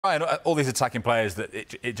Ryan, all these attacking players that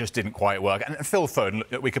it just didn't quite work. And Phil Foden,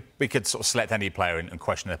 we could sort of select any player and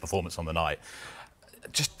question their performance on the night.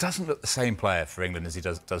 Just doesn't look the same player for England as he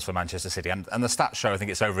does for Manchester City. And the stats show, I think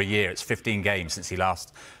it's over a year. It's 15 games since he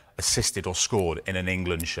last assisted or scored in an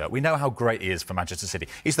England shirt. We know how great he is for Manchester City.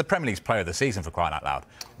 He's the Premier League's player of the season, for crying out loud.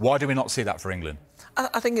 Why do we not see that for England?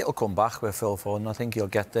 I think it'll come back with Phil Foden. I think he'll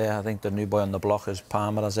get there. I think the new boy on the block is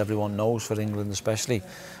Palmer, as everyone knows, for England especially.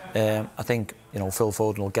 I think, you know, Phil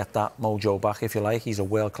Foden will get that mojo back, if you like. He's a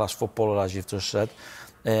world-class footballer, as you've just said.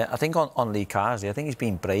 I think on Lee Carsley, I think he's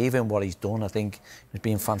been brave in what he's done. I think he's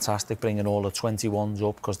been fantastic bringing all the 21s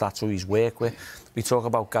up, because that's who he's worked with. We talk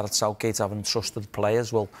about Gareth Southgate having trusted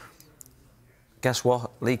players. Well, guess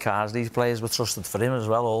what? Lee Carsley's players were trusted for him as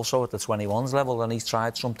well, also at the 21s level, and he's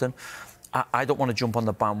tried something. I don't want to jump on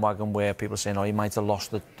the bandwagon where people are saying, oh, he might have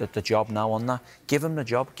lost the job now on that. Give him the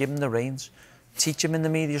job, give him the reins. Teach him in the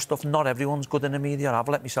media stuff. Not everyone's good in the media. I've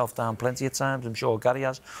let myself down plenty of times. I'm sure Gary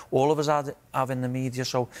has. All of us have in the media.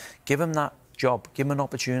 So give him that job. Give him an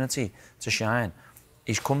opportunity to shine.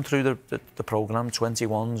 He's come through the programme,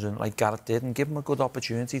 21s, and like Gareth did, and give him a good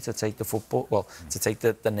opportunity to take the football, well, to take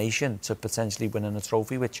the nation to potentially winning a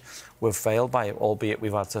trophy, which we've failed by, albeit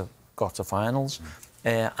we've had to got to finals.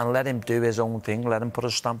 And let him do his own thing. Let him put a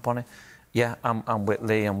stamp on it. Yeah, I'm with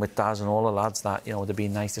Lee and with Daz and all the lads that, you know, it'd be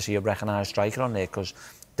nice to see a recognised striker on there, because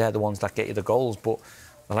they're the ones that get you the goals. But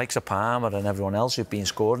the likes of Palmer and everyone else who've been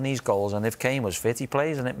scoring these goals, and if Kane was fit, he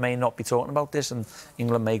plays, and it may not be talking about this, and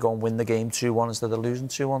England may go and win the game 2-1 instead of losing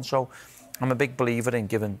 2-1. So I'm a big believer in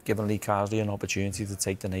giving Lee Carsley an opportunity to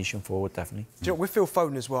take the nation forward, definitely. Do you know, with Phil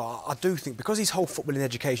Foden as well, I do think, because his whole footballing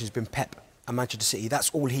education has been Pep and Manchester City, that's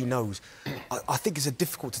all he knows. I think it's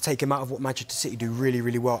difficult to take him out of what Manchester City do really,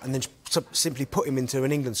 really well, and then simply put him into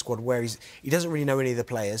an England squad where he doesn't really know any of the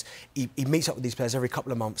players. He meets up with these players every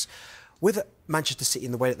couple of months. With Manchester City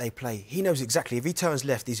and the way that they play, he knows exactly, if he turns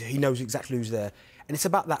left, he knows exactly who's there. And it's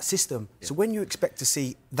about that system. Yeah. So when you expect to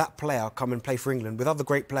see that player come and play for England with other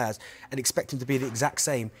great players and expect him to be the exact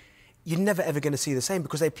same, you're never ever going to see the same,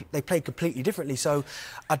 because they play completely differently. So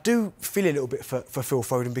I do feel a little bit for Phil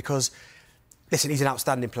Foden, because, listen, he's an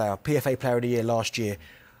outstanding player, PFA Player of the Year last year.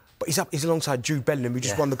 But he's alongside Jude Bellingham, who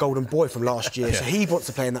just won the Golden Boy from last year. So he wants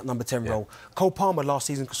to play in that number 10 role. Cole Palmer last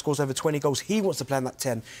season scores over 20 goals. He wants to play in that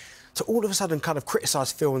 10. To all of a sudden kind of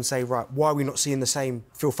criticise Phil and say, right, why are we not seeing the same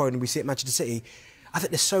Phil Foden we see at Manchester City? I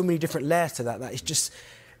think there's so many different layers to that it's just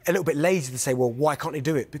a little bit lazy to say, well, why can't he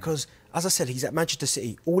do it? Because, as I said, he's at Manchester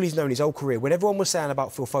City. All he's known his whole career. When everyone was saying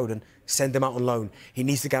about Phil Foden, send him out on loan. He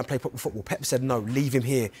needs to go and play proper football. Pep said, no, leave him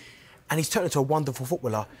here. And he's turned into a wonderful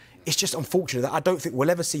footballer. It's just unfortunate that I don't think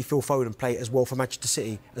we'll ever see Phil Foden play as well for Manchester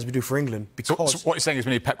City as we do for England. Because so what you're saying is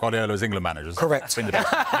we need Pep Guardiola as England manager? Correct.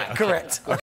 Correct.